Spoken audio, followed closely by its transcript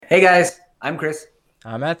Hey guys, I'm Chris,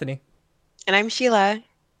 I'm Anthony. And I'm Sheila.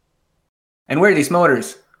 and we're These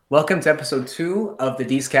Motors. Welcome to episode 2 of the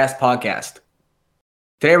Cast podcast.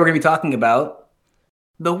 Today we're going to be talking about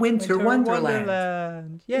the Winter Wonderland.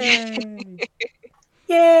 Wonderland. Yay!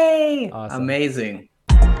 Yay! Awesome. Amazing.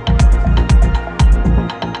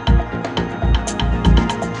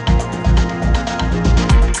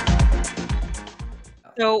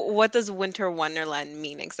 So what does Winter Wonderland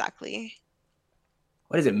mean exactly?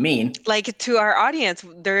 What does it mean? Like, to our audience,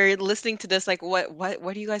 they're listening to this like, what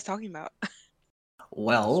are you guys talking about?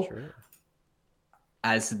 Well, That's true.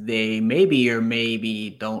 as they maybe or maybe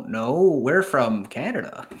don't know, we're from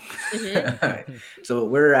Canada. So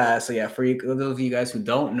for those of you guys who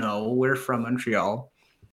don't know, we're from Montreal,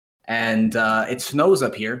 and it snows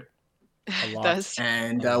up here. A lot. Does.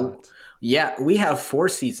 And A lot. yeah, we have 4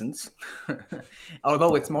 seasons,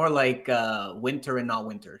 although it's more like winter and not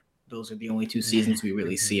winter. Those are the only 2 seasons we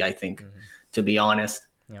really see, I think, to be honest.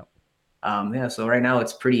 Yep. Yeah. So right now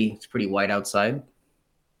it's pretty white outside.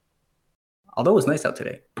 Although it's nice out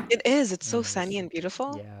today. It is. It's so sunny and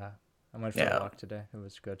beautiful. Yeah. I went for a walk today. It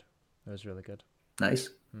was good. It was really good. Nice.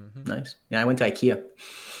 Nice. Yeah, I went to IKEA.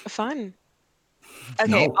 Fun. Okay,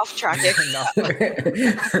 No. off track.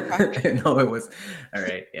 No, it was all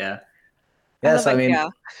right. Yeah. I Yeah. love So I mean,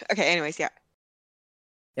 IKEA. Okay. Anyways, yeah.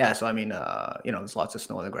 yeah. So I mean, there's lots of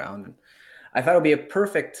snow on the ground, and I thought it would be a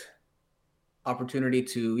perfect opportunity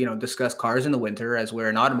to discuss cars in the winter, as we're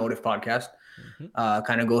an automotive podcast.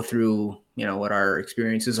 Kind of go through what our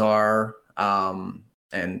experiences are,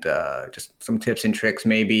 and just some tips and tricks,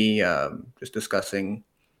 maybe just discussing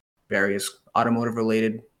various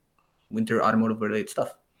winter automotive related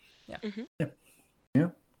stuff. Yeah. Yeah.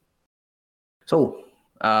 So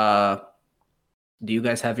do you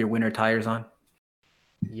guys have your winter tires on?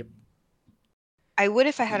 Yep. I would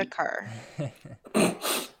if I had a car.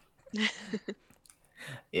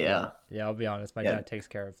 Yeah. Yeah, I'll be honest. My dad takes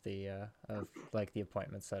care of the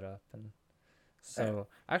appointment setup, and so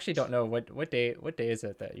I actually don't know what day is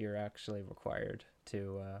it that you're actually required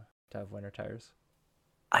to have winter tires.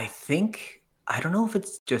 I don't know if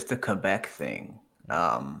it's just a Quebec thing.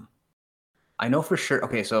 I know for sure.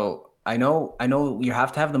 Okay, so I know you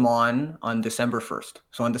have to have them on December 1st.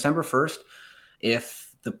 So on December 1st, if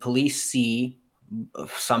the police see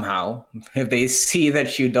somehow, if they see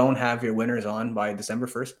that you don't have your winters on by December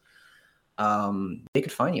 1st, they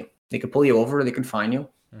could fine you. They could pull you over. They could fine you.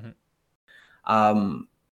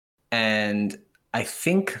 And I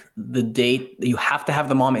think the date you have to have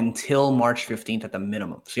them on until March 15th at the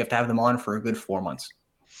minimum. So you have to have them on for a good 4 months.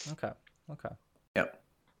 Okay. Yep.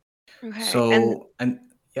 Okay. So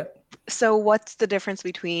yep. So what's the difference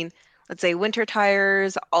between, let's say, winter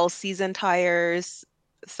tires, all season tires,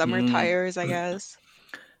 summer tires, I guess?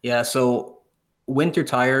 Yeah, so winter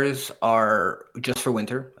tires are just for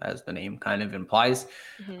winter, as the name kind of implies.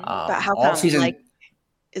 But how all come? season, Like,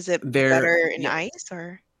 is it better in ice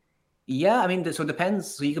or? Yeah, I mean, so it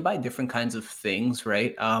depends. So you can buy different kinds of things,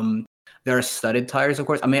 right? There are studded tires, of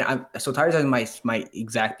course. I mean, so tires are my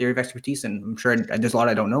exact area of expertise, and I'm sure there's a lot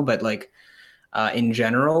I don't know, but like in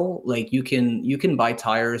general, like you can buy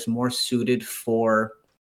tires more suited for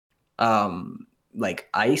like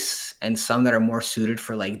ice, and some that are more suited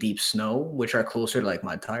for like deep snow, which are closer to like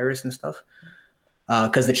mud tires and stuff.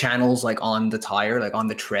 Because the channels like on the tire, like on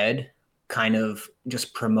the tread, kind of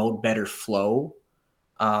just promote better flow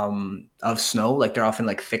of snow. Like they're often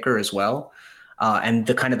like thicker as well. And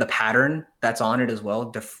the kind of the pattern that's on it as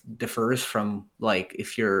well differs from like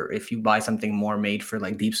if you buy something more made for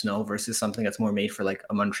like deep snow versus something that's more made for like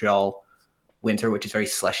a Montreal winter, which is very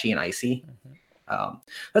slushy and icy.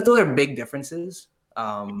 Those are big differences.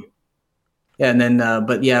 Yeah, and then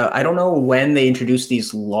but yeah, I don't know when they introduced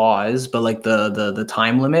these laws, but like the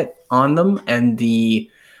time limit on them and the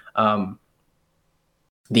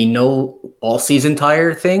no all season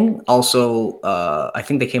tire thing also I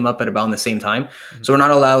think they came up at about the same time. So we're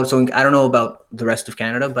not allowed, so I don't know about the rest of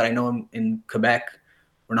Canada, but I know in Quebec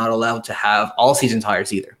we're not allowed to have all season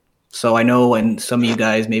tires either. So I know, and some of you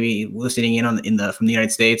guys maybe listening in from the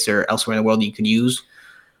United States or elsewhere in the world, you could use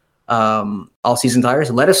all season tires.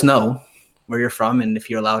 Let us know where you're from and if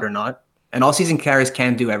you're allowed or not. And all season tires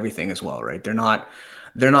can do everything as well, right? They're not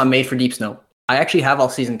made for deep snow. I actually have all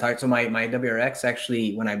season tires. So my WRX,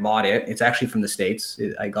 actually, when I bought it, it's actually from the States.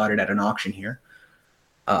 I got it at an auction here.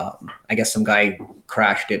 I guess some guy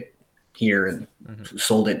crashed it here and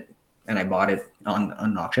sold it, and I bought it on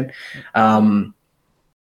an auction.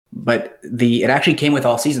 But it actually came with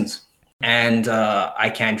all seasons, and I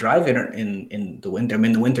can't drive it in the winter. I'm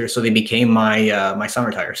in the winter, so they became my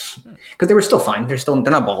summer tires because they were still fine. They're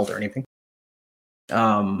not bald or anything.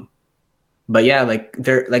 But yeah, like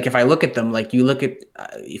they're like if I look at them, like you look at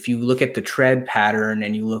if you look at the tread pattern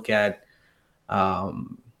and you look at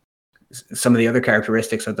some of the other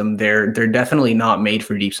characteristics of them, they're definitely not made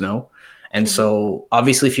for deep snow. And so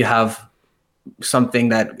obviously if you have something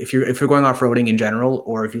that if you're going off-roading in general,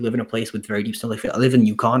 or if you live in a place with very deep snow, like if I live in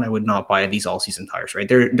Yukon, I would not buy these all-season tires, right?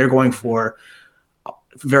 They're going for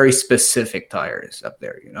very specific tires up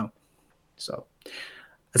there, you know. So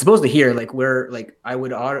as opposed to here, like where like I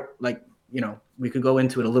would like, you know, we could go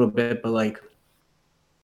into it a little bit, but like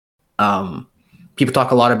people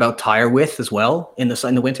talk a lot about tire width as well in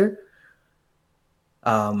the winter.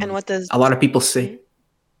 And what does a lot of people say?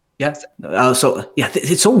 Yeah. So yeah,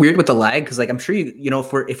 it's so weird with the lag because like I'm sure you know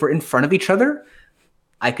if we're in front of each other,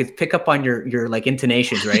 I could pick up on your like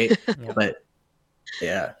intonations, right? Yeah. But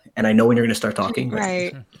yeah, and I know when you're gonna start talking.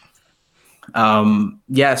 Right.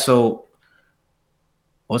 Yeah. So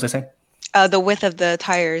what was I saying? The width of the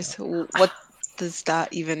tires. What does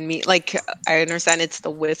that even mean? Like, I understand it's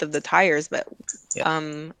the width of the tires, but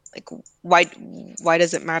like why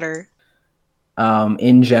does it matter?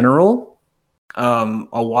 In general,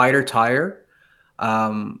 a wider tire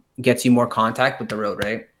gets you more contact with the road,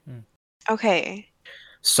 right? Okay.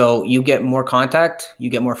 So you get more contact, you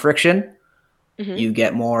get more friction, you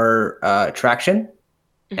get more traction,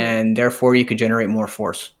 and therefore you could generate more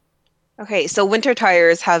force. Okay, so winter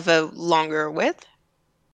tires have a longer width?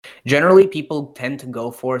 Generally, people tend to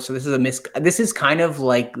go for, so this is this is kind of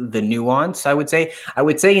like the nuance, I would say. I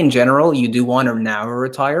would say in general, you do want a narrower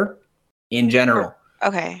tire in general.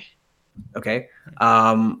 Okay. Okay.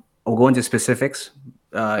 We'll go into specifics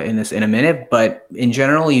in a minute, but in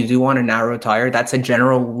general, you do want a narrow tire. That's a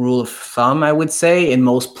general rule of thumb, I would say, in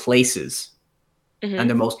most places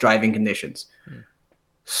under most driving conditions.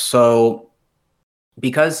 So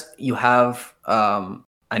because you have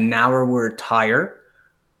a narrower tire,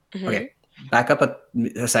 okay, back up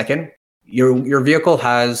a second. Your vehicle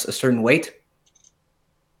has a certain weight,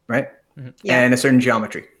 right? And a certain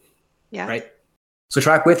geometry, right? So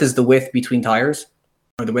track width is the width between tires,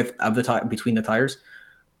 or the width of the between the tires.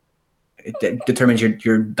 It determines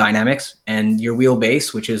your dynamics, and your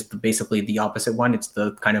wheelbase, which is basically the opposite one. It's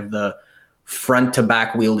the kind of the front to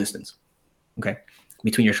back wheel distance, okay,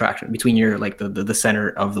 between your traction, between your like the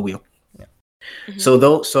center of the wheel. So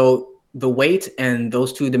the weight and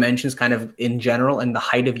those two dimensions, kind of in general, and the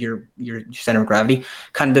height of your center of gravity,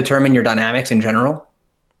 kind of determine your dynamics in general,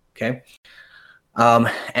 okay.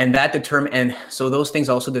 And so those things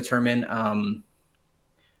also determine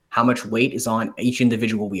how much weight is on each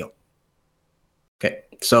individual wheel. Okay,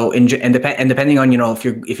 so depending on, you know, if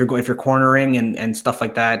you're cornering and stuff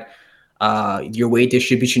like that, your weight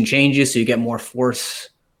distribution changes, so you get more force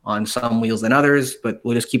on some wheels than others. But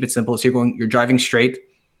we'll just keep it simple. So you're driving straight,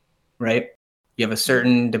 right? You have a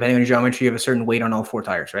certain, depending on your geometry, you have a certain weight on all four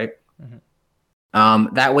tires, right?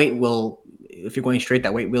 That weight will, if you're going straight,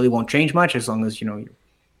 that weight really won't change much as long as, you know,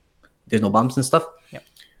 there's no bumps and stuff.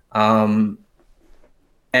 And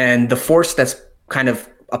the force that's kind of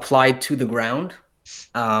applied to the ground,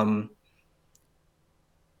 so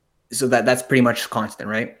that's pretty much constant,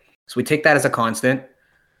 right? So we take that as a constant,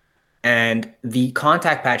 and the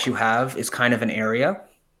contact patch you have is kind of an area,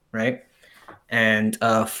 right? And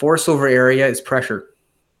force over area is pressure,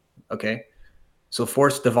 okay? So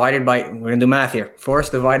force divided by, we're gonna do math here. Force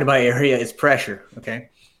divided by area is pressure, okay?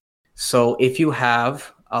 So if you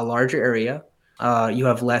have a larger area, you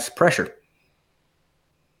have less pressure.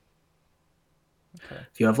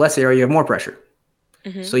 If you have less area, you have more pressure.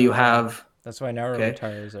 So you have... That's why narrower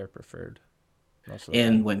tires are preferred.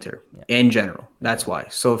 In winter, in general. That's why.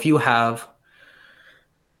 So if you have...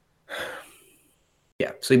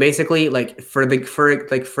 Yeah, so basically, like for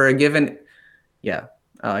a given... Yeah.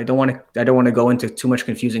 I don't want to go into too much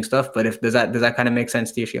confusing stuff, but does that kind of make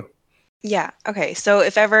sense to you? Yeah. Okay. So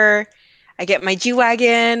if ever I get my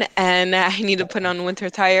G-Wagon and I need to put on winter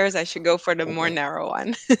tires, I should go for the more narrow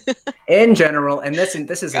one. In general, and this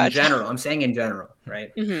is in general. I'm saying in general,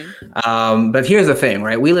 right? But here's the thing,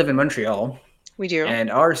 right? We live in Montreal. We do. And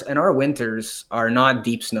our winters are not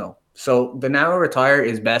deep snow. So the narrower tire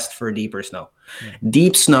is best for deeper snow.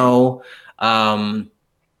 Deep snow,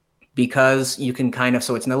 because you can kind of,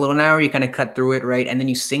 so it's a little narrow, you kind of cut through it, right? And then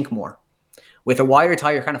you sink more. With a wider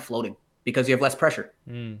tire, you're kind of floating because you have less pressure.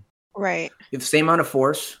 Right. You have the same amount of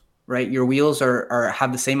force, right? Your wheels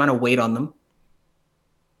have the same amount of weight on them,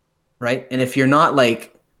 right? And if you're not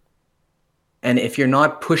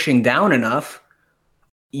pushing down enough,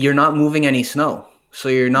 you're not moving any snow. So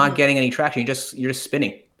you're not getting any traction. You're just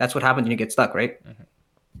spinning. That's what happens when you get stuck, right?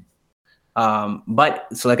 But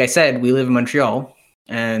so like I said, we live in Montreal,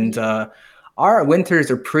 and Our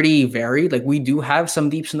winters are pretty varied. Like we do have some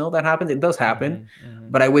deep snow that happens. It does happen,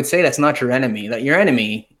 but I would say that's not your enemy. That your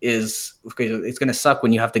enemy is, okay, it's gonna suck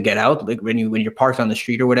when you have to get out, like when you're parked on the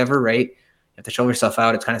street or whatever, right? You have to shovel yourself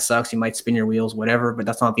out. It kind of sucks. You might spin your wheels, whatever, but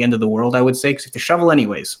that's not the end of the world, I would say, because you have to shovel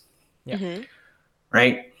anyways. Yeah. Mm-hmm.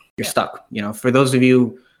 Right? You're stuck. You know, for those of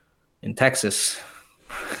you in Texas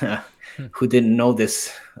who didn't know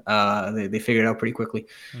this, they figured it out pretty quickly.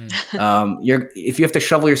 If you have to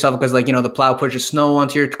shovel yourself because, like, you know, the plow pushes snow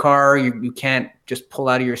onto your car, you can't just pull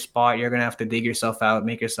out of your spot. You're gonna have to dig yourself out,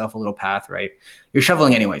 make yourself a little path, right? You're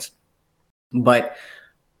shoveling anyways. But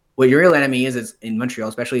what your real enemy is in Montreal,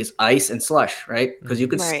 especially, is ice and slush, right? Because you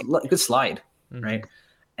could you could slide, right?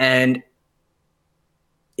 And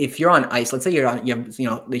if you're on ice, let's say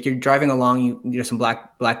like you're driving along, there's some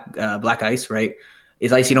black ice, right?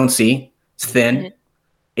 Is ice you don't see. It's thin.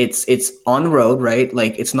 It's on the road, right?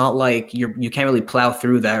 Like it's not like you can't really plow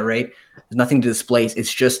through that, right? There's nothing to displace.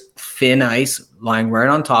 It's just thin ice lying right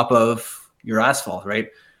on top of your asphalt, right?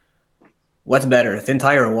 What's better, a thin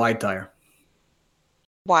tire or a wide tire?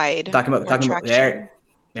 Wide. Talking about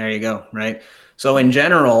there you go, right? So in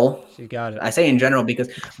general, you got it. I say in general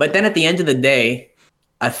but then at the end of the day,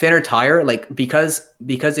 a thinner tire, like because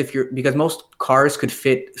most cars could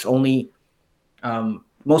fit only,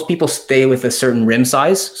 most people stay with a certain rim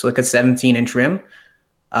size, so like a 17-inch rim.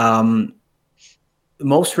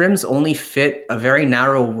 Most rims only fit a very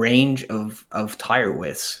narrow range of tire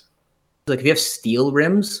widths. Like if you have steel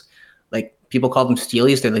rims, like people call them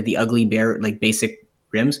steelies, they're like the ugly bare, like basic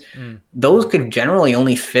rims. Those could generally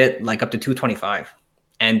only fit like up to 225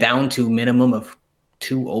 and down to minimum of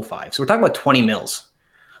 205. So we're talking about 20 mils.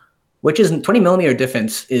 Which is 20 millimeter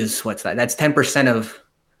difference is what's that? That's 10%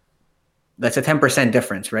 that's a 10%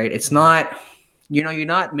 difference, right? It's not, you're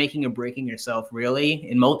not making or breaking yourself really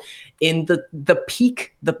in the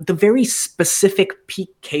peak, the very specific peak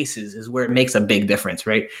cases is where it makes a big difference,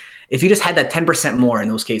 right? If you just had that 10% more in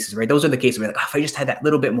those cases, right? Those are the cases where like, if I just had that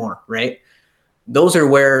little bit more, right? Those are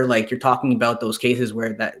where like you're talking about those cases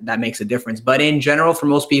where that makes a difference. But in general, for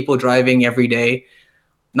most people driving every day,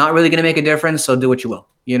 not really going to make a difference. So do what you will,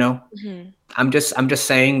 you know? I'm just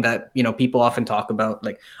saying that, you know, people often talk about,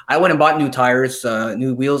 like, I went and bought new tires,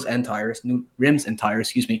 new wheels and tires, new rims and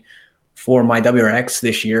tires, for my WRX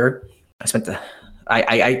this year. I spent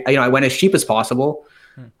I went as cheap as possible.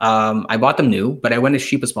 I bought them new, but I went as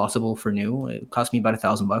cheap as possible for new. It cost me about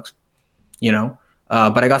 $1,000, you know?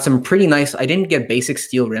 But I got some pretty nice, I didn't get basic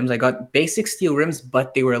steel rims. I got basic steel rims,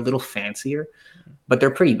 but they were a little fancier. But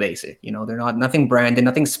they're pretty basic, you know. They're nothing branded,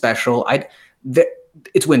 nothing special.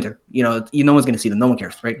 It's winter, you know. No one's gonna see them. No one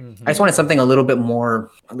cares, right? I just wanted something a little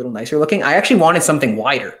nicer looking. I actually wanted something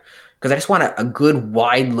wider because I just want a good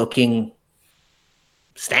wide looking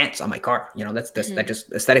stance on my car. You know, that just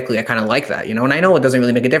aesthetically, I kind of like that, you know. And I know it doesn't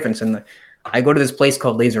really make a difference. And I go to this place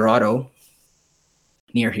called Laser Auto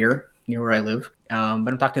near where I live. But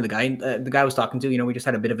I'm talking to the guy I was talking to, you know, we just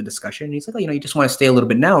had a bit of a discussion. He's like, oh, you know, you just want to stay a little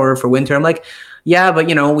bit narrower for winter. I'm like, yeah, but,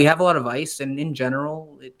 you know, we have a lot of ice, and in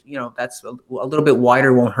general, you know, that's a little bit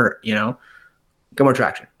wider won't hurt, you know, get more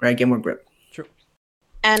traction, right? Get more grip. True.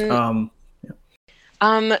 And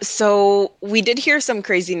so we did hear some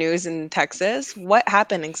crazy news in Texas. What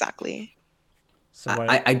happened exactly? So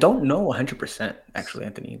I don't know 100%, actually,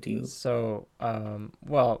 Anthony. Do you? So,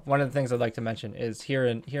 well, one of the things I'd like to mention is here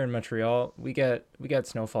in Montreal, we get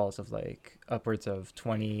snowfalls of like upwards of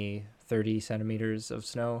 20, 30 centimeters of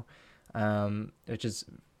snow, which is,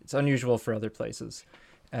 it's unusual for other places.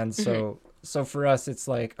 And so for us, it's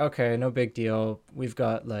like, okay, no big deal. We've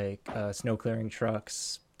got like snow clearing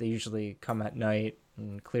trucks. They usually come at night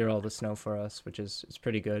and clear all the snow for us, which is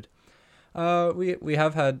pretty good. We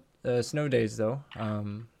have had snow days though.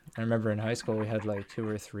 I remember in high school we had like two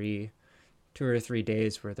or three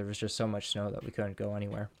days where there was just so much snow that we couldn't go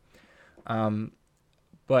anywhere.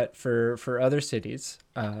 But for other cities,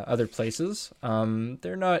 other places,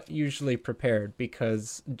 they're not usually prepared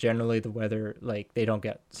because generally the weather, like, they don't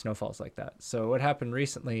get snowfalls like that. So what happened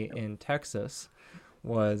recently in Texas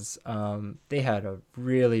was they had a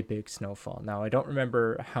really big snowfall. Now I don't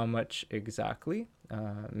remember how much exactly.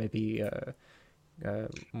 Maybe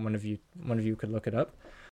one of you could look it up.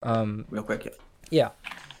 Real quick, yeah.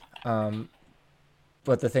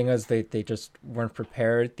 But the thing is, they just weren't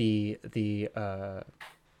prepared. The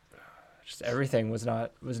just everything was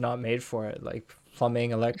not made for it. Like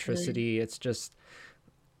plumbing, electricity. It's just,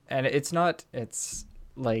 and it's not. It's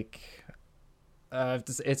like,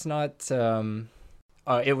 it's not.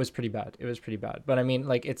 It was pretty bad. But I mean,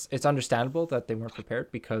 like, it's understandable that they weren't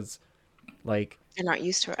prepared because, like, They're not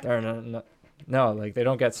used to it. They're no, like, they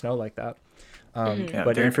don't get snow like that. Yeah,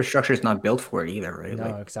 But their infrastructure is not built for it either, right? no,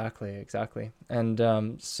 Like, exactly.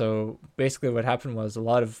 And so basically, what happened was a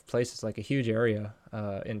lot of places, like a huge area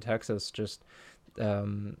in Texas, just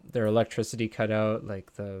their electricity cut out.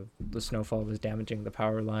 Like the snowfall was damaging the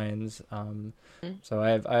power lines. So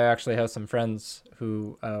I actually have some friends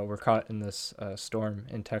who were caught in this storm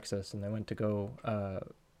in Texas, and they went to go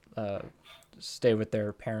stay with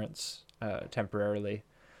their parents temporarily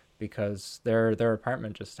because their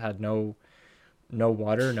apartment just had no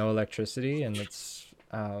water, no electricity, and it's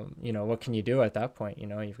what can you do at that point?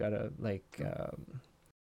 You've got to like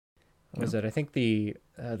was it? I think the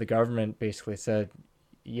government basically said,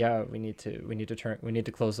 yeah, we need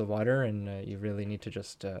to close the water, and you really need to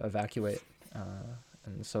just evacuate,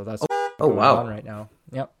 and so that's oh going on wow, right now.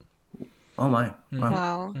 Yep. oh my, wow.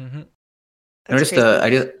 Wow. Mm-hmm. No, That's just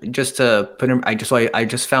crazy. just to put in, I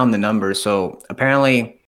just found the numbers. So apparently,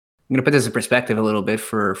 I'm gonna put this in perspective a little bit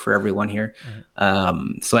for everyone here.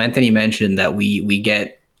 So Anthony mentioned that we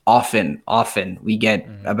get often we get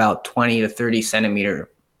about 20 to 30 centimeter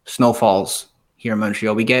snowfalls here in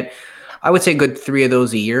Montreal. We get, I would say, a good 3 of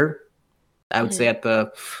those a year. I would say at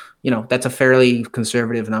the, that's a fairly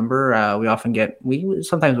conservative number. We often get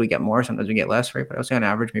sometimes we get more, sometimes we get less, right? But I would say on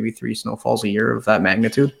average maybe 3 snowfalls a year of that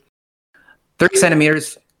magnitude. 30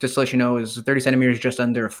 centimeters, just to let you know, is 30 centimeters just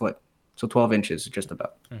under a foot. So 12 inches, just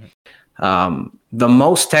about. The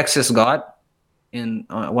most Texas got in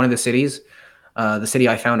one of the cities, the city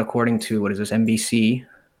I found according to, what is this, NBC,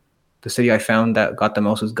 the city I found that got the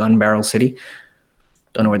most was Gun Barrel City.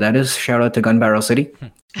 Don't know where that is. Shout out to Gun Barrel City.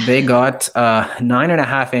 They got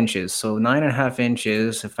 9.5 inches. So 9.5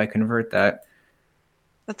 inches, if I convert that,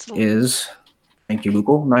 is, thank you,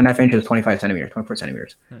 Google, 9.5 inches, 25 centimeters, 24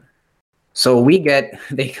 centimeters. So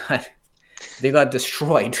they got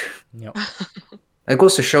destroyed. Yep. It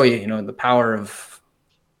goes to show you, the power of,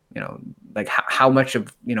 like how much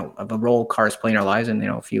of a role cars play in our lives. And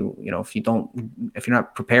if you're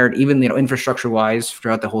not prepared, even infrastructure wise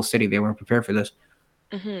throughout the whole city, they weren't prepared for this.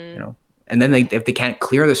 And then if they can't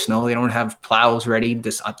clear the snow, they don't have plows ready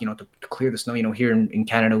to clear the snow. Here in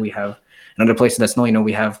Canada, we have, in other places that snow,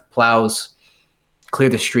 we have plows clear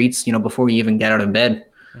the streets, before we even get out of bed.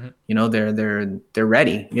 They're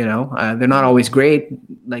ready. They're not always great,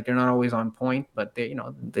 like they're not always on point, but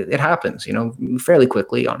it happens, fairly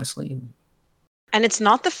quickly, honestly. And it's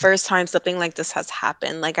not the first time something like this has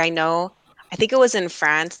happened. Like I think it was in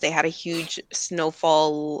France. They had a huge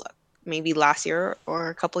snowfall maybe last year or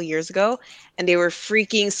a couple years ago, and they were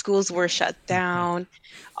freaking, schools were shut down,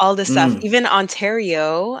 all this stuff. Even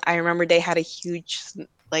Ontario, I remember they had a huge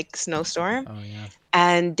like snowstorm. Oh yeah.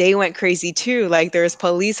 And they went crazy too. Like there's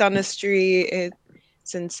police on the street.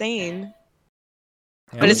 It's insane.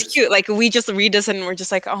 Yeah, but it's cute. Like we just read this and we're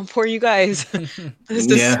just like, oh, poor you guys. This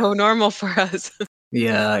is so normal for us.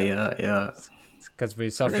 Yeah. Because we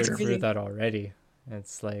suffered through that already.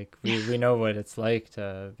 It's like we know what it's like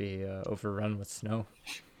to be overrun with snow.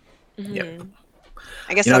 Yep.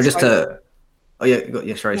 I guess that's just to. Oh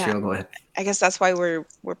yeah. Sorry, Cheryl, go ahead. I guess that's why we're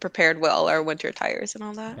prepared with all our winter tires and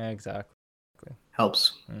all that. Yeah, exactly.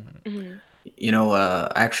 Helps.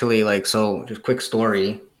 Actually, like, so just quick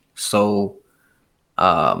story. So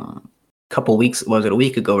couple weeks, was it a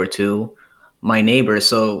week ago or two, my neighbor,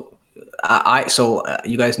 so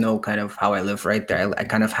you guys know kind of how I live right there. I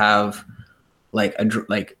kind of have like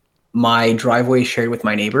my driveway shared with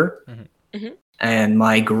my neighbor, and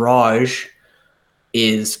my garage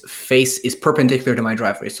is perpendicular to my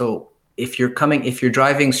driveway. So if you're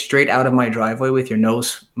driving straight out of my driveway with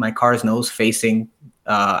my car's nose facing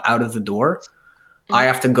out of the door, I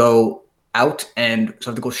have to go out, and so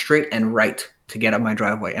I have to go straight and right to get up my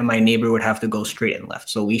driveway, and my neighbor would have to go straight and left.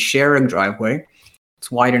 So we share a driveway. It's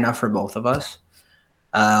wide enough for both of us.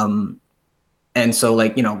 And so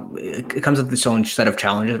it comes with its own set of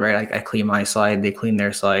challenges, right? I clean my side, they clean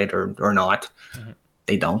their side, or not.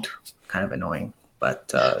 They don't. Kind of annoying,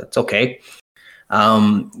 but it's okay.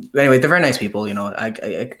 Anyway, they're very nice people,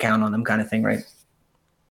 I count on them, kind of thing, right?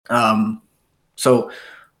 So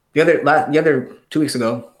the other 2 weeks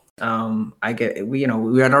ago, we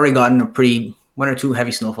had already gotten one or two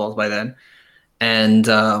heavy snowfalls by then, and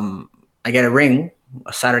I get a ring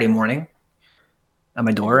a Saturday morning at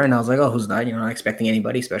my door, and I was like, oh, who's that? Not expecting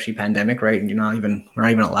anybody, especially pandemic, right? We're not even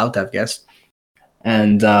allowed to have guests.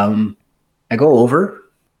 And I go over,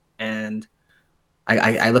 and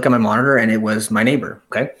I look at my monitor, and it was my neighbor.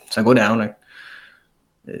 Okay, so I go down.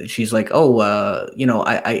 She's like, oh,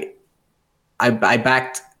 I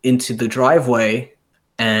backed into the driveway,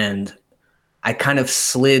 and I kind of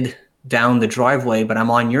slid down the driveway, but I'm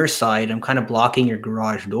on your side. I'm kind of blocking your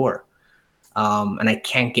garage door. and I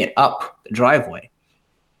can't get up the driveway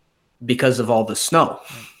because of all the snow,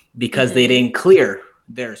 because they didn't clear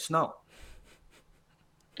their snow.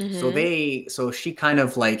 So she kind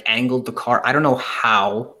of like angled the car. I don't know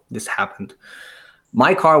how this happened.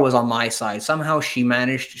 My car was on my side. Somehow she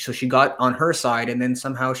managed, so she got on her side, and then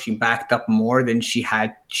somehow she backed up more than she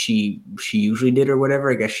usually did or whatever.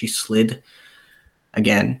 I guess she slid.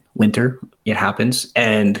 Again, winter, it happens,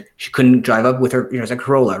 and she couldn't drive up with her. It's a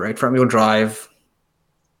Corolla, right? Front wheel drive,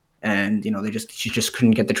 and she just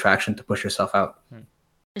couldn't get the traction to push herself out.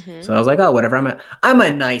 So I was like, oh, whatever. I'm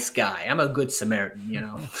a nice guy. I'm a good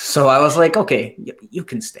Samaritan, So I was like, okay, you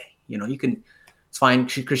can stay. You can. It's fine.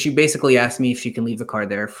 Because she basically asked me if she can leave the car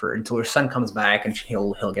there until her son comes back, and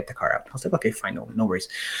he'll get the car out. I was like, okay, fine, no worries.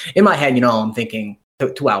 In my head, I'm thinking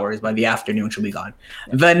 2 hours. By the afternoon, she'll be gone.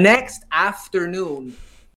 The next afternoon,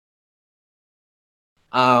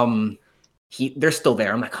 they're still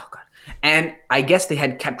there. I'm like, oh god. And I guess they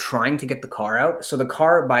had kept trying to get the car out. So the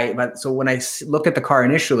car so when I looked at the car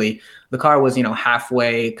initially, the car was,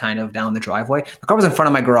 halfway kind of down the driveway. The car was in front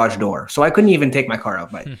of my garage door. So I couldn't even take my car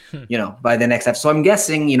out by the next step. So I'm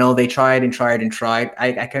guessing, they tried and tried and tried.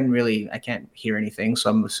 I can't hear anything. So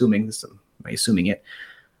I'm assuming they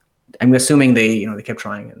kept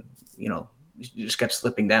trying and, just kept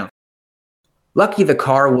slipping down. Lucky the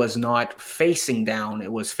car was not facing down.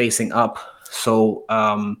 It was facing up. So,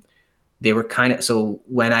 they were so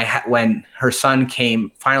when her son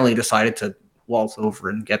finally decided to waltz over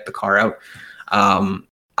and get the car out,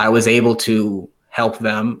 I was able to help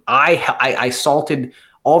them. I salted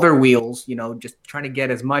all their wheels, just trying to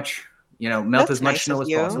get as much, melt That's as much nice snow of as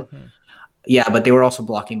you. possible. Yeah, but they were also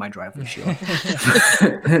blocking my driveway shield.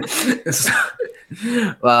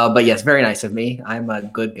 But yes, very nice of me. I'm a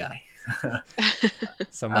good guy.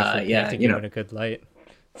 So much for painting you in a good light.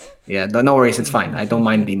 Yeah, no worries. It's fine. I don't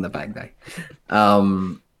mind being the bad guy.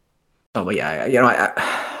 But yeah,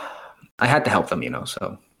 I had to help them,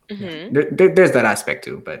 so there's that aspect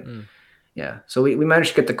too. But yeah, so we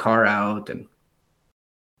managed to get the car out, and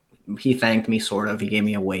he thanked me, sort of. He gave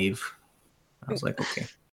me a wave. I was like, okay.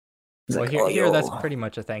 He's Well, like, here that's pretty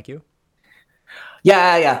much a thank you.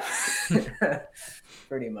 Yeah.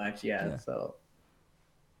 Pretty much, yeah. So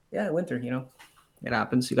yeah, winter, it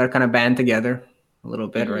happens. You got to kind of band together a little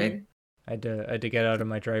bit, right? I had to get out of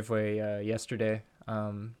my driveway yesterday,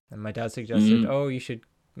 and my dad suggested, oh, you should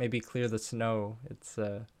maybe clear the snow. It's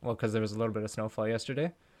because there was a little bit of snowfall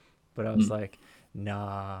yesterday, but I was like,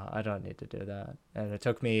 nah, I don't need to do that. And it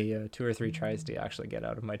took me 2 or 3 tries to actually get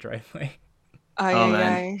out of my driveway.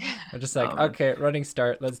 Man. I'm just like, okay, running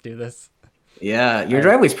start, let's do this. Yeah, your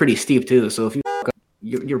driveway's pretty steep too, so if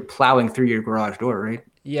you're plowing through your garage door, right?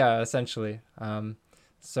 Yeah, essentially.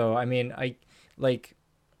 So I mean, I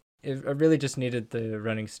really just needed the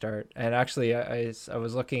running start. And actually, I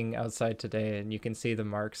was looking outside today, and you can see the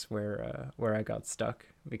marks where I got stuck,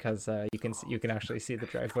 because you can actually see the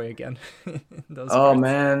driveway again. Those parts.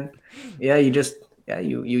 Man, yeah, you just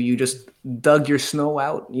dug your snow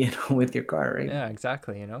out, with your car, right? Yeah,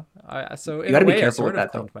 exactly. So you got to be careful with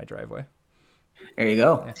that, though. My driveway. There you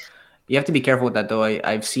go. Yeah. You have to be careful with that, though.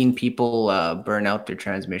 I've seen people burn out their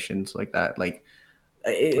transmissions like that. Like,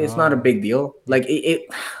 it's not a big deal. Like it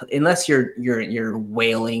unless you're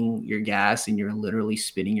wailing your gas and you're literally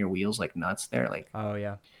spinning your wheels like nuts there. Like, oh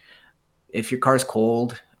yeah, if your car's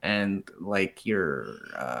cold and like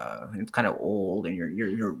it's kind of old, and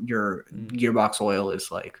your gearbox oil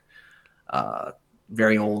is like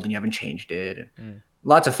very old and you haven't changed it.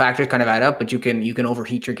 Lots of factors kind of add up, but you can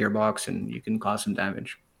overheat your gearbox and you can cause some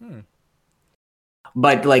damage.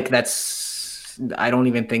 But like I don't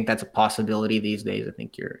even think that's a possibility these days. I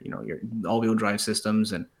think your all-wheel drive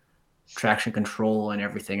systems and traction control and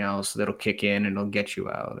everything else that'll kick in and it'll get you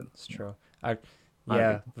out. It's true.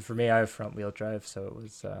 But for me, I have front-wheel drive, so it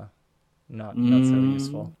was not so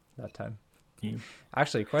useful that time.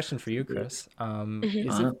 Actually, question for you, Chris.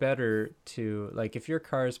 Is it better to, like, if your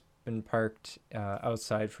car's been parked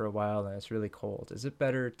outside for a while and it's really cold, is it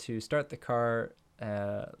better to start the car,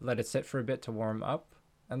 let it sit for a bit to warm up,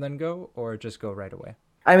 and then go, or just go right away?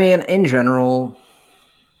 I mean, in general,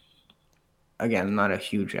 again,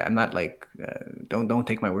 I'm not like, don't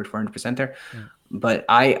take my word for 100% there. But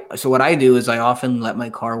so what I do is I often let my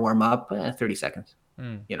car warm up 30 seconds.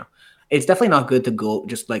 It's definitely not good to go,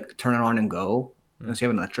 just like turn it on and go. Unless you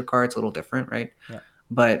have an electric car, it's a little different, right? Yeah.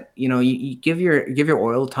 But, you give your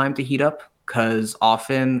oil time to heat up, because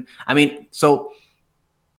often, so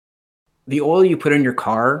the oil you put in your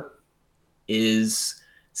car is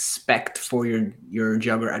spec'd for your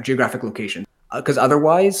geographic location, because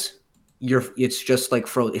otherwise it's just like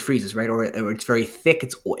it freezes, right? Or it's very thick.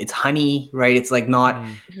 It's honey, right? It's like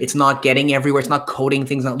it's not getting everywhere. It's not coating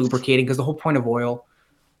things, not lubricating, because the whole point of oil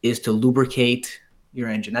is to lubricate your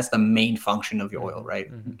engine. That's the main function of your oil, right?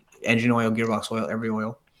 Engine oil, gearbox oil, every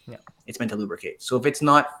oil. Yeah. It's meant to lubricate. So if it's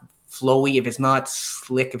not flowy, if it's not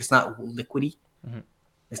slick, if it's not liquidy,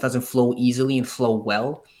 it doesn't flow easily and flow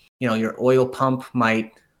well, your oil pump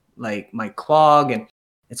might clog, and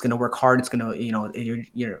it's going to work hard. It's going to,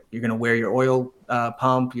 you're going to wear your oil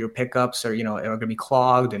pump, your pickups are going to be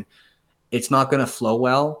clogged, and it's not going to flow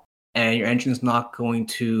well, and your engine's not going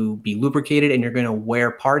to be lubricated, and you're going to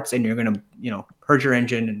wear parts, and you're going to, hurt your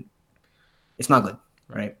engine, and it's not good,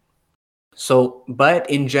 right? So, but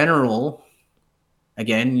in general,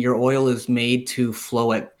 again, your oil is made to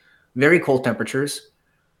flow at very cold temperatures,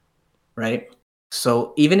 right?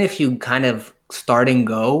 So even if you kind of start and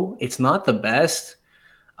go, it's not the best,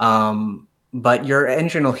 but your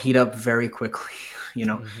engine will heat up very quickly,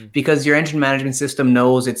 because your engine management system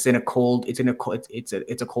knows it's a cold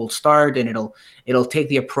start, and it'll take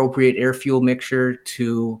the appropriate air fuel mixture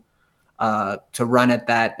to run at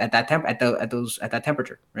that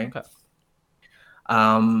temperature, right? Okay.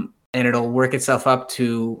 And it'll work itself up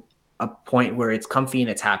to a point where it's comfy and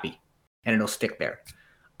it's happy, and it'll stick there.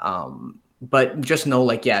 But just know,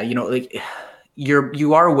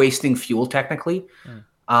 you are wasting fuel technically.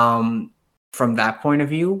 From that point of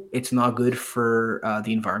view, it's not good for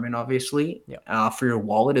the environment, obviously. For your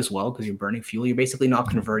wallet as well, because you're burning fuel. You're basically not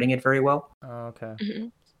converting it very well. Oh,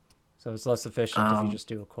 okay. So it's less efficient if you just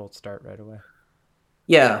do a cold start right away.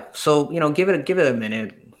 Yeah. So give it a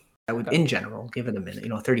minute. I would, in general, give it a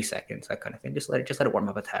minute. 30 seconds, that kind of thing. Just let it warm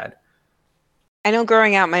up a tad. I know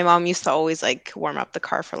growing up, my mom used to always warm up the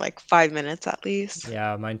car for 5 minutes at least.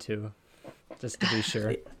 Yeah, mine too. Just to be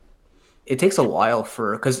sure. It takes a while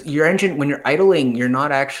because your engine, when you're idling, you're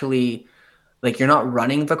not actually you're not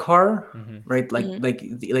running the car, right? Like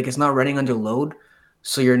it's not running under load.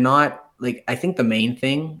 So you're not I think the main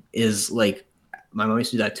thing is my mom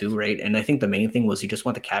used to do that too, right? And I think the main thing was you just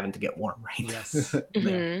want the cabin to get warm, right? Yes,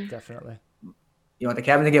 definitely. You want the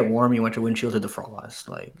cabin to get warm. You want your windshield to defrost,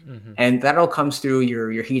 and that all comes through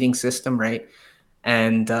your heating system, right?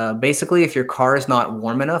 And basically, if your car is not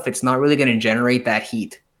warm enough, it's not really going to generate that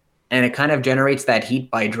heat, and it kind of generates that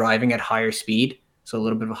heat by driving at higher speed, so a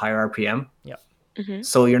little bit of a higher RPM. Yeah.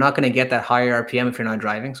 So you're not going to get that higher RPM if you're not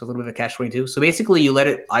driving. So a little bit of a catch-22. So basically, you let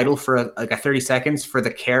it idle for a 30 seconds for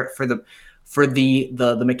the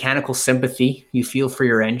mechanical sympathy you feel for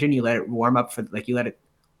your engine. You let it warm up you let it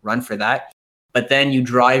run for that. But then you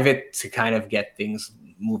drive it to kind of get things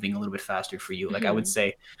moving a little bit faster for you. I would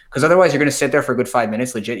say, because otherwise you're going to sit there for a good 5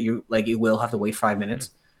 minutes. Legit, you will have to wait 5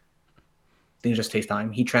 minutes. Things just take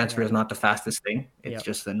time. Heat transfer is not the fastest thing. It's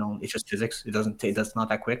just it's just physics. That's not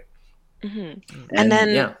that quick. And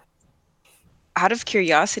then, out of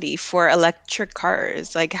curiosity, for electric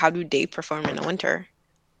cars, how do they perform in the winter?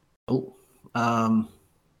 Oh,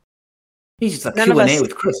 he's just a Q&A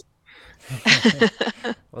with Chris.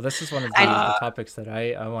 Well, this is one of the topics that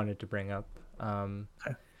I wanted to bring up.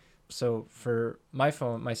 So for my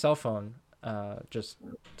cell phone, just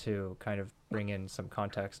to kind of bring in some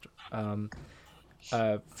context,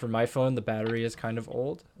 for my phone, the battery is kind of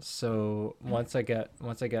old. So once I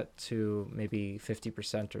get to maybe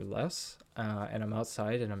 50% or less, and I'm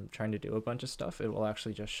outside and I'm trying to do a bunch of stuff, it will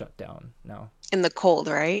actually just shut down now. In the cold,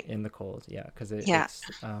 right? In the cold, yeah, because it's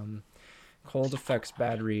cold affects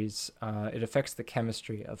batteries. It affects the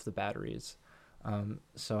chemistry of the batteries.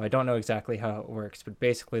 So I don't know exactly how it works, but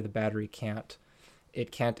basically the battery can't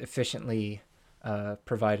efficiently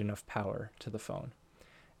provide enough power to the phone.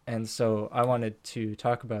 And so I wanted to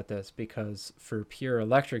talk about this because for pure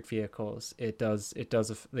electric vehicles,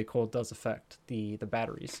 the cold does affect the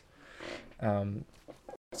batteries.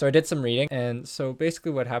 So I did some reading, and so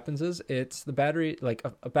basically what happens is it's the battery,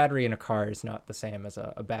 a battery in a car is not the same as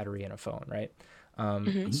a battery in a phone, right?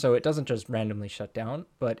 So it doesn't just randomly shut down,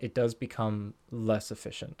 but it does become less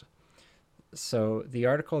efficient. So the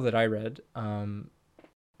article that I read from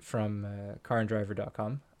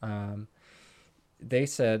caranddriver.com, they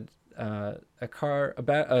said an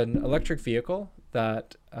electric vehicle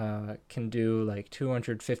that can do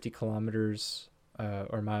 250 kilometers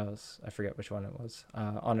or miles, I forget which one it was,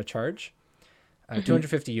 on a charge,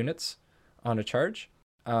 250 units on a charge,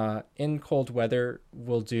 in cold weather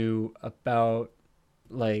will do about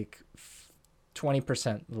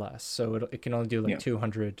 20% less. So it can only do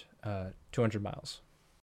 200 miles.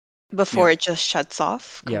 Before it just shuts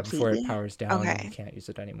off completely? Yeah, before it powers down and Okay. you can't use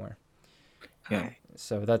it anymore. Yeah.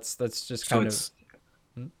 So that's just kind of...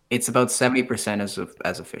 It's about 70%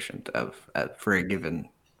 as efficient for a given...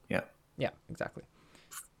 Yeah, exactly.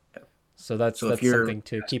 Yeah. So that's So if you're something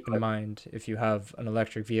to keep in mind if you have an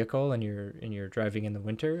electric vehicle and you're driving in the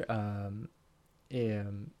winter.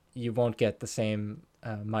 You won't get the same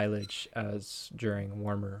mileage as during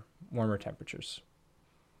warmer temperatures.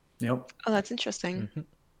 Yep. Oh, that's interesting. Hmm.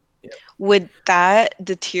 Yep. Would that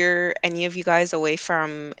deter any of you guys away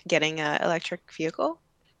from getting an electric vehicle?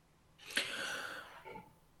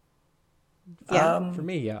 Yeah. For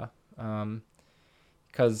me, yeah.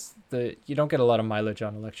 Because you don't get a lot of mileage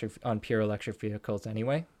on pure electric vehicles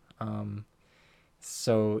anyway.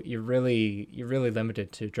 So you're really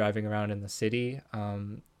limited to driving around in the city.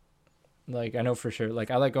 Like I know for sure,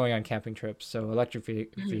 like I like going on camping trips, so electric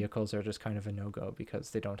vehicles are just kind of a no go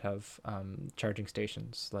because they don't have charging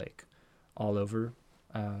stations like all over,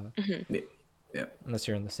 Yeah. unless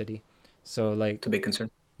you're in the city. So like It's a big concern.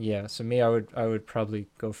 yeah, so me I would probably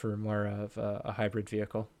go for more of a hybrid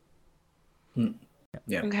vehicle.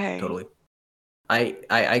 Yeah, Okay. totally.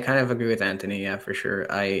 I kind of agree with Anthony. Yeah, for sure.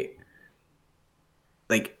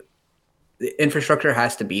 Like the infrastructure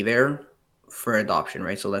has to be there for adoption,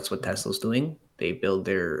 right? So that's what Tesla's doing. They build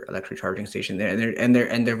their electric charging station there, and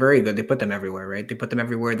they're very good. They put them everywhere, right? They put them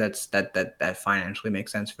everywhere that financially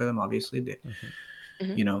makes sense for them. Obviously,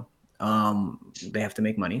 Mm-hmm. you know, they have to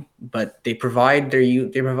make money, but they provide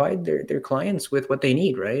their clients with what they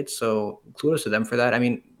need, right? So kudos to them for that. I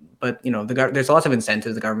mean, but there's lots of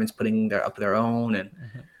incentives. The government's putting their own, and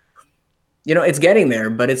it's getting there,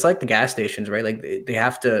 but it's like the gas stations, right? Like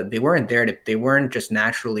they weren't there they weren't just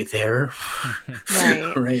naturally there.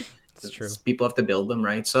 Right. Right. It's true. People have to build them,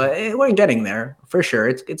 right? So we're getting there for sure.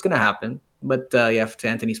 It's gonna happen. But yeah, to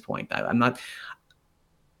Anthony's point, I'm not.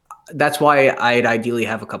 That's why I'd ideally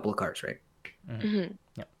have a couple of cars, right? Mm-hmm.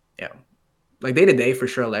 Yeah, like day to day for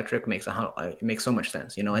sure. Electric it makes so much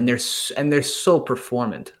sense, and they're so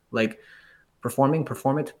performant, like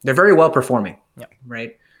performant. They're very well performing. Yeah.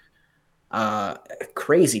 Right.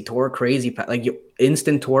 Crazy torque, like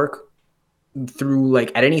instant torque through like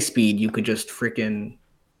at any speed. You could just freaking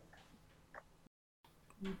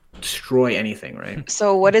destroy anything, right?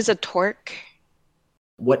 So what is a torque?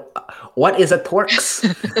 What is a torx?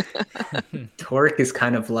 Torque is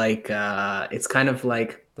kind of like it's kind of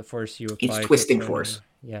like the force you apply. It's twisting force.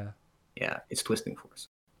 Yeah, it's twisting force.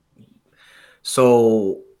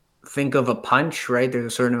 So think of a punch, right? There's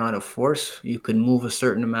a certain amount of force. You can move a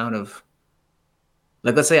certain amount of,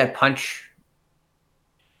 like, let's say I punch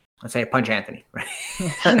Anthony, right?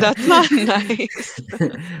 That's not nice.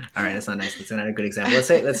 All right, that's not nice. That's not a good example.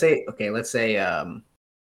 Let's say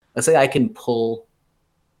I can pull.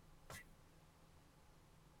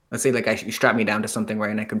 Let's say like you strap me down to something,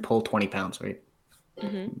 right, and I can pull 20 pounds, right?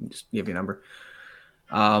 Mm-hmm. Just give you a number.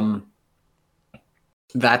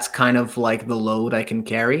 That's kind of like the load I can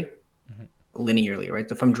carry linearly, right?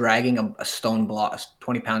 So if I'm dragging a stone block,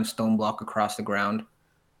 20-pound stone block across the ground,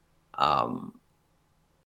 I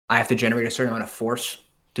have to generate a certain amount of force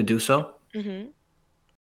to do so. Mm-hmm.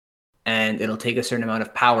 And it'll take a certain amount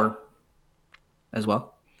of power as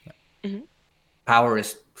well. Mm-hmm. Power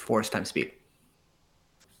is force times speed.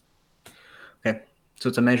 Okay. So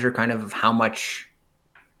it's a measure kind of how much,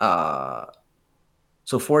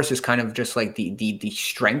 so force is kind of just like the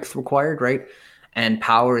strength required, right? And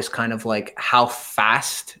power is kind of like how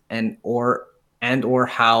fast or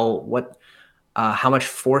how much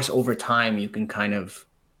force over time you can kind of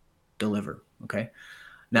deliver. Okay.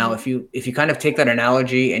 Now, if you kind of take that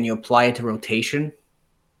analogy and you apply it to rotation,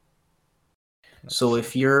 so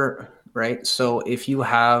if you're right, so if you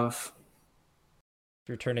have, if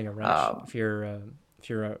you're turning a wrench, if you're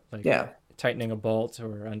tightening a bolt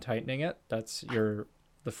or untightening it, that's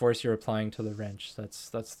the force you're applying to the wrench.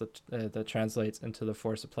 That translates into the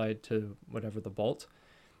force applied to whatever the bolt.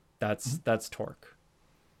 That's torque.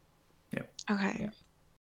 Yeah. Okay. Yeah.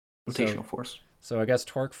 Rotational force. So I guess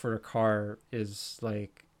torque for a car is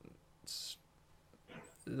like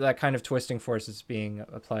that kind of twisting force is being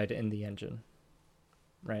applied in the engine,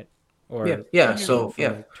 right? Or So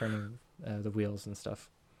like turning the wheels and stuff.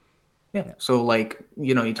 Yeah. So like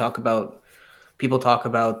people talk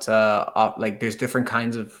about like there's different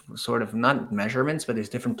kinds of sort of not measurements, but there's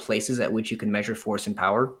different places at which you can measure force and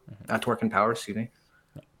power, torque and power. Excuse me.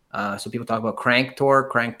 So people talk about crank torque,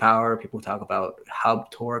 crank power. People talk about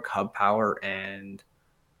hub torque, hub power, and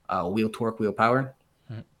wheel torque, wheel power.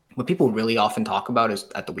 Mm-hmm. What people really often talk about is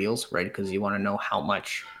at the wheels, right? Because you want to know how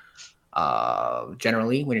much.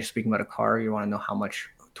 Generally, when you're speaking about a car, you want to know how much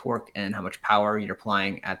torque and how much power you're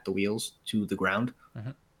applying at the wheels to the ground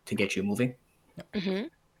to get you moving. Mm-hmm.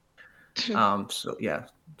 So yeah.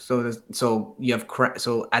 So you have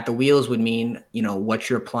so at the wheels would mean what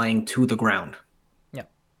you're applying to the ground. Yeah.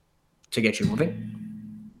 to get you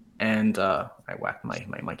moving. And I whacked my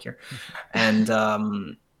mic here. And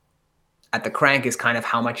at the crank is kind of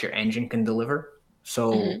how much your engine can deliver.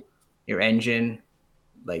 So your engine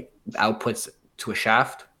like outputs to a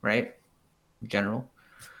shaft, right? General.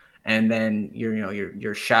 And then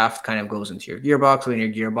your shaft kind of goes into your gearbox, and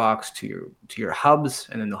your gearbox to your hubs,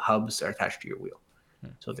 and then the hubs are attached to your wheel.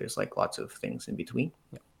 So there's like lots of things in between.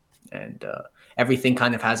 And everything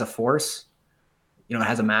kind of has a force. It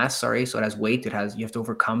has a mass, so it has weight. You have to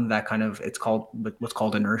overcome that kind of, it's called what's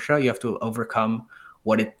called inertia. You have to overcome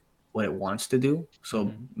what it wants to do.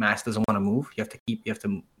 So mass doesn't want to move. You have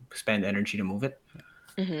to spend energy to move it.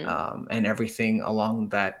 And everything along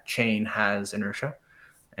that chain has inertia,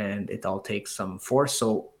 and it all takes some force.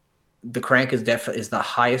 So the crank is the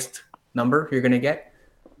highest number you're going to get,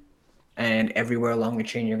 and everywhere along the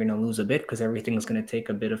chain you're going to lose a bit, because everything is going to take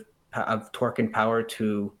a bit of torque and power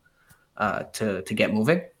to get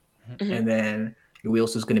moving. And then your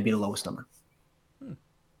wheels is going to be the lowest number.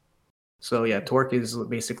 So yeah, torque is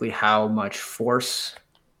basically how much force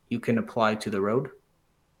you can apply to the road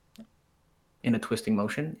in a twisting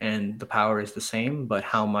motion, and the power is the same, but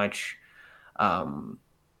how much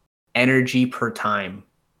energy per time,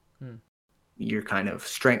 your kind of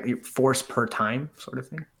strength, your force per time sort of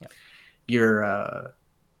thing, you're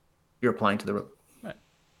applying to the road. Okay.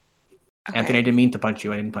 Anthony, I didn't mean to punch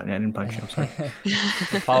you. I didn't punch you. I'm sorry.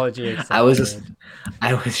 Apology accepted.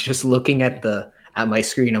 I was just looking at my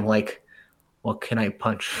screen. I'm like, what can I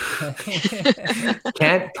punch?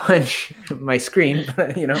 Can't punch my screen,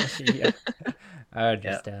 but Yeah. I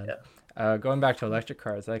understand. Yeah. Going back to electric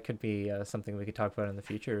cars, that could be something we could talk about in the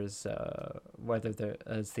future, is whether there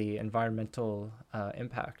is the environmental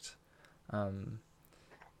impact. Because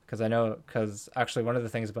actually one of the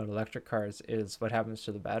things about electric cars is what happens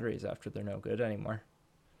to the batteries after they're no good anymore.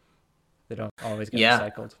 They don't always get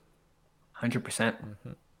recycled. 100%.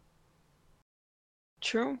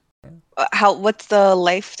 True. What's the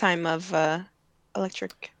lifetime of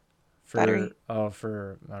electric battery?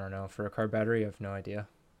 For I don't know, for a car battery, I have no idea.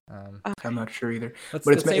 I'm not sure either. But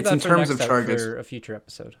it's in terms of charges. For a future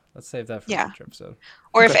episode. Let's save that for a future episode.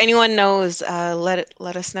 Or if anyone knows,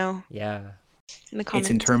 let us know. Yeah. In the comments.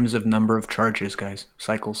 It's in terms of number of charges, guys.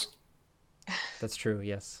 Cycles. That's true.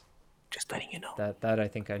 Yes. Just letting you know. That I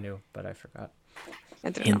think I knew, but I forgot.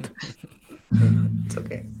 Hint. It's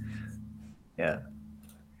okay. Yeah.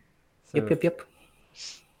 So, Yep.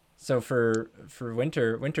 So for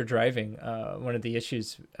winter driving, one of the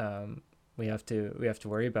issues we have to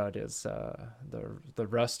worry about is the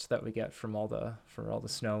rust that we get from all the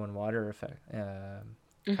snow and water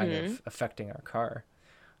kind of affecting our car.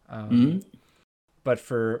 But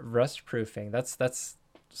for rust proofing, that's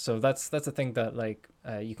a thing that like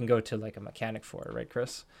you can go to like a mechanic for, right,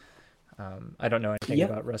 Chris? I don't know anything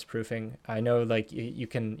about rust proofing. I know like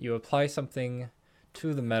you apply something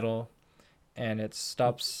to the metal, and it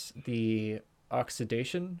stops the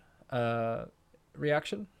oxidation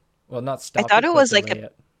reaction. Well, not stop. I thought it was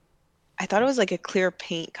like a clear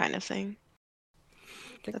paint kind of thing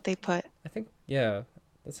that they put. I think that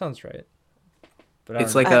sounds right. But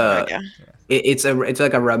it's like it's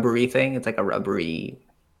like a rubbery thing. It's like a rubbery,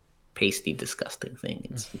 pasty, disgusting thing.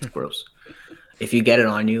 It's gross. If you get it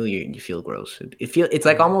on you, you feel gross. It's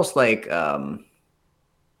like almost like I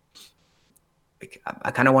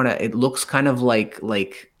kind of want to. It looks kind of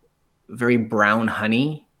like very brown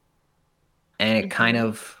honey, and it kind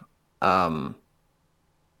of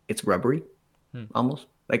it's rubbery, almost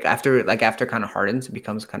like after kind of hardens, it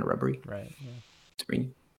becomes kind of rubbery. Right. Yeah. It's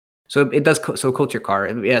green. So it does coat your car.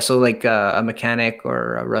 Yeah. So like a mechanic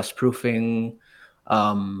or a rust proofing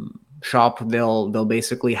shop, they'll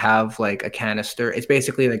basically have like a canister. It's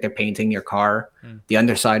basically like they're painting your car, the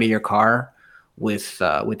underside of your car with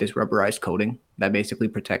this rubberized coating that basically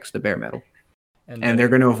protects the bare metal. And they're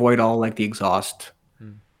going to avoid all like the exhaust.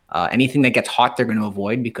 Anything that gets hot, they're going to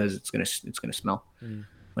avoid, because it's going to smell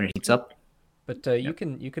when it heats up. But you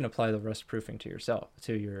can apply the rust proofing to yourself,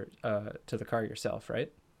 to the car yourself, right?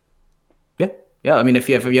 Yeah. I mean, if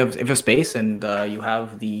you have space and you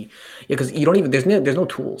have because you don't even there's no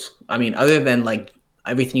tools. I mean, other than like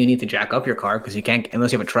everything you need to jack up your car, because you can't,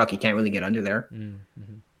 unless you have a truck, you can't really get under there.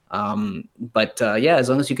 But as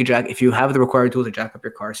long as you could if you have the required tool to jack up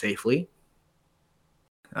your car safely,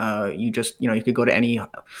 you could go to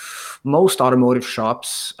most automotive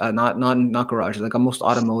shops, not garages, like most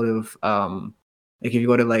automotive, like if you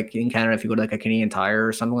go to like in Canada, if you go to like a Canadian Tire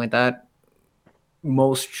or something like that,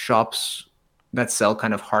 most shops that sell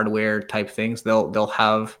kind of hardware type things, they'll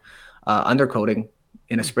have undercoating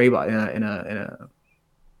in a spray bottle, in a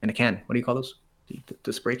can. What do you call those?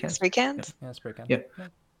 The spray can? Spray cans? Yeah, spray can. Yeah.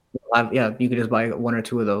 Yeah, you could just buy one or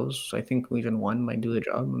two of those. I think even one might do the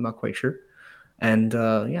job. I'm not quite sure. And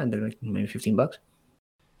yeah, they're like maybe $15, $10.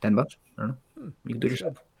 I don't know. You can do it That's good.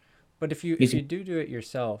 yourself. But if you Easy. do it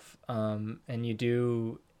yourself, and you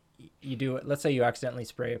do it, let's say you accidentally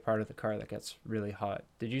spray a part of the car that gets really hot.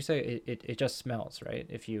 Did you say it just smells, right?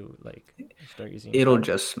 If you like start using your It'll car?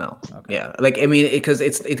 just smell. Okay. Yeah, like I mean, because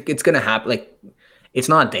it's gonna happen. Like it's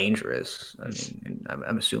not dangerous. I mean,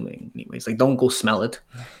 I'm assuming anyways. Like don't go smell it.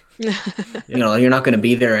 You know, you're not gonna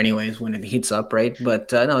be there anyways when it heats up, right?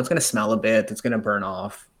 But no, it's gonna smell a bit. It's gonna burn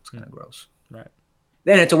off. It's kind of gross. Right.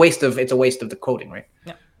 Then it's a waste of the coating, right?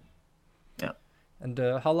 Yeah. Yeah. And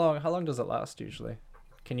how long does it last usually?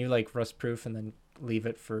 Can you like rust proof and then leave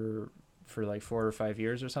it for like 4 or 5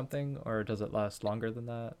 years or something, or does it last longer than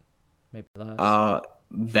that? Maybe less.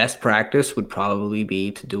 Best practice would probably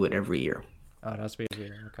be to do it every year. Oh, it has to be every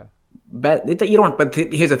year. Okay. But you don't. But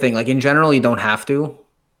here's the thing: like in general, you don't have to.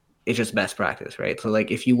 It's just best practice, right? So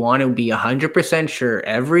like if you want to be 100% sure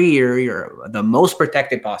every year you're the most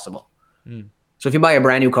protected possible. So if you buy a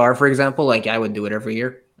brand new car, for example, like I would do it every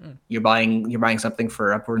year. You're buying something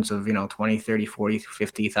for upwards of, 20, 30, 40,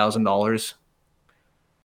 $50,000.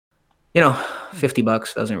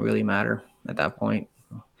 $50 doesn't really matter at that point.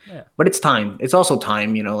 Yeah. But it's time. It's also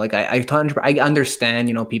time, like I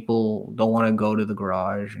understand, people don't want to go to the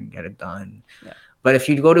garage and get it done. Yeah. But if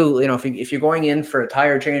you go to, if you're going in for a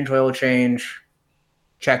tire change, oil change,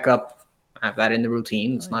 checkup, have that in the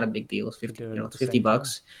routine. It's not a big deal. It's 50, it's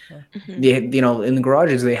 $50. Yeah. In the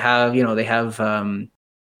garages they have, they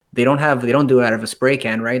don't do it out of a spray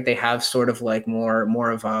can, right? They have sort of like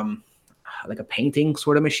more of like a painting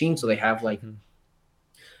sort of machine. So they have like Is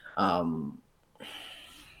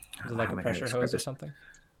it like a pressure hose or something?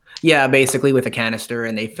 Yeah, basically with a canister,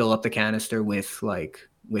 and they fill up the canister with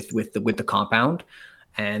the compound,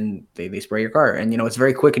 and they spray your car, and it's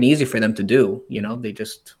very quick and easy for them to do. They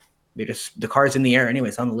just the car's in the air anyway,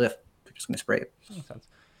 it's on the lift. They're just gonna spray it. Makes sense.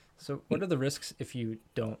 So what are the risks if you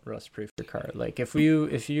don't rust proof your car? Like if you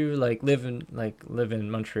like live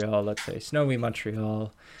in Montreal, let's say snowy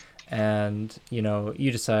Montreal, and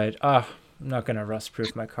you decide, I'm not gonna rust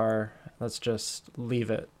proof my car. Let's just leave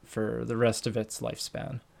it for the rest of its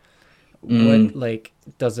lifespan. What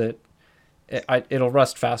does it'll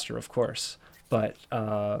rust faster, of course, but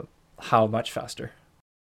how much faster?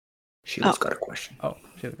 Sheila's got a question. Oh,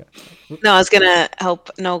 Sheila got it. No, I was gonna help.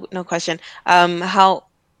 No question. How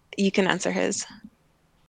you can answer his.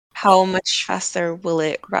 How much faster will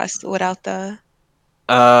it rust without the?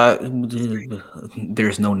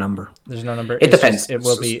 There's no number. There's no number. It depends. It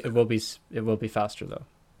will be faster though.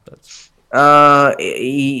 That's.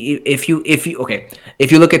 If you look at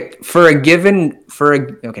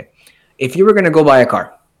if you were gonna go buy a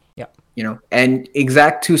car, and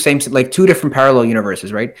exact two different parallel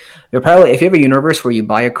universes, right? If you have a universe where you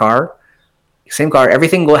buy a car, same car,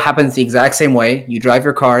 everything happens the exact same way. You drive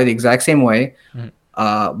your car the exact same way,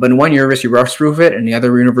 but in one universe you rust proof it, and the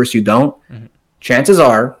other universe you don't. Chances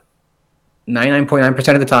are,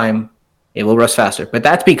 99.9% of the time, it will rust faster. But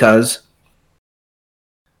that's because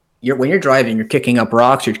when you're driving, you're kicking up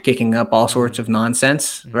rocks, you're kicking up all sorts of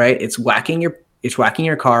nonsense, right? It's whacking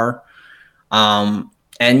your car. And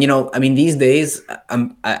these days,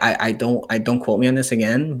 I don't quote me on this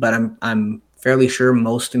again, but I'm fairly sure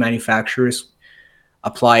most manufacturers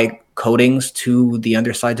apply coatings to the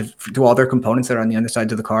underside to all their components that are on the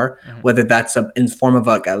underside of the car, whether that's in form of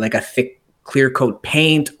like a thick clear coat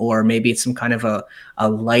paint, or maybe it's some kind of a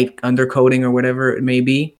light undercoating or whatever it may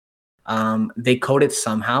be. They coat it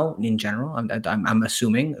somehow in general. I'm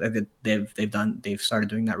assuming that they've started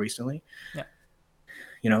doing that recently. Yeah.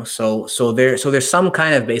 So there's some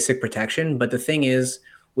kind of basic protection, but the thing is,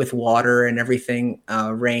 with water and everything,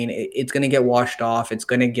 rain, it's going to get washed off. It's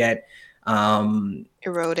going to get eroded.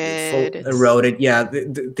 Yeah,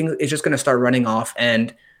 the thing is just going to start running off,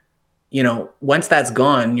 and once that's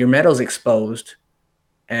gone, your metal's exposed,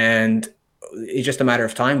 and it's just a matter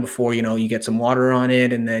of time before you get some water on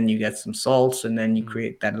it, and then you get some salts, and then you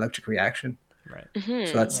create that electric reaction. Right.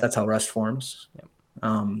 Mm-hmm. So that's how rust forms.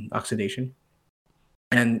 Oxidation.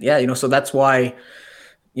 And so that's why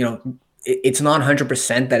it's not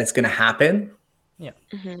 100% that it's going to happen. Yeah.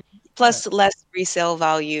 Plus less resale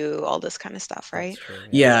value, all this kind of stuff, right? True,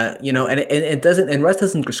 yeah. And it doesn't, and rust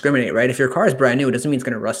doesn't discriminate, right? If your car is brand new, it doesn't mean it's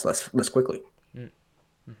going to rust less quickly.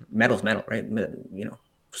 Metal's metal, right?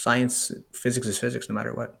 Science, physics is physics, no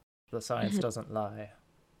matter what. The science doesn't lie.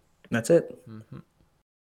 That's it.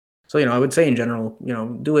 So I would say in general,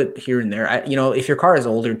 do it here and there. If your car is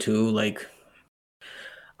older too, like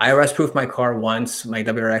I rust proofed my car once. My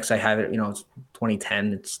WRX, I have it. It's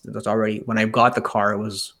 2010. That's already, when I got the car, it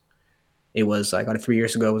was It was I got it 3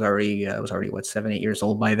 years ago. I was already what 7, 8 years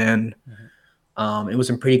old by then. It was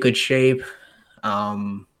in pretty good shape.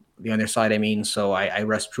 The underside, I mean, so I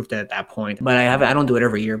rust proofed it at that point. But I don't do it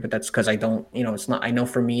every year, but that's because I don't, it's not, I know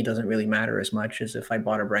for me, it doesn't really matter as much as if I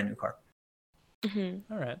bought a brand new car.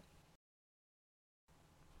 All right.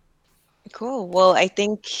 Cool. Well, I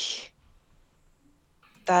think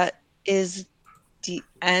that is the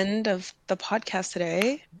end of the podcast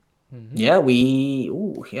today. Yeah,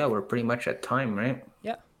 we're pretty much at time, right?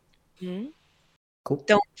 Yeah. Cool.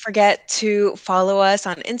 Don't forget to follow us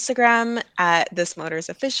on Instagram at This Motors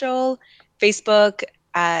Official, Facebook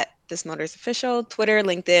at This Motors Official, Twitter,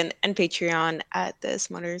 LinkedIn, and Patreon at This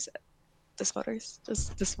Motors. Just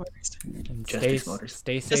This Motors. And Just stay, This Motors.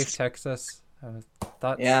 stay safe, Just- Texas.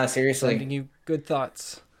 Thoughts. Yeah, seriously. Sending you good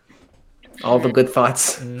thoughts. All the good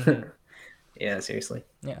thoughts. Mhm. Yeah, seriously.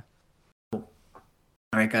 Yeah. All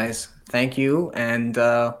right, guys. Thank you, and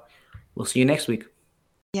we'll see you next week.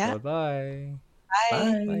 Yeah. Bye-bye.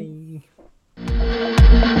 Bye.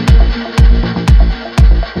 Bye.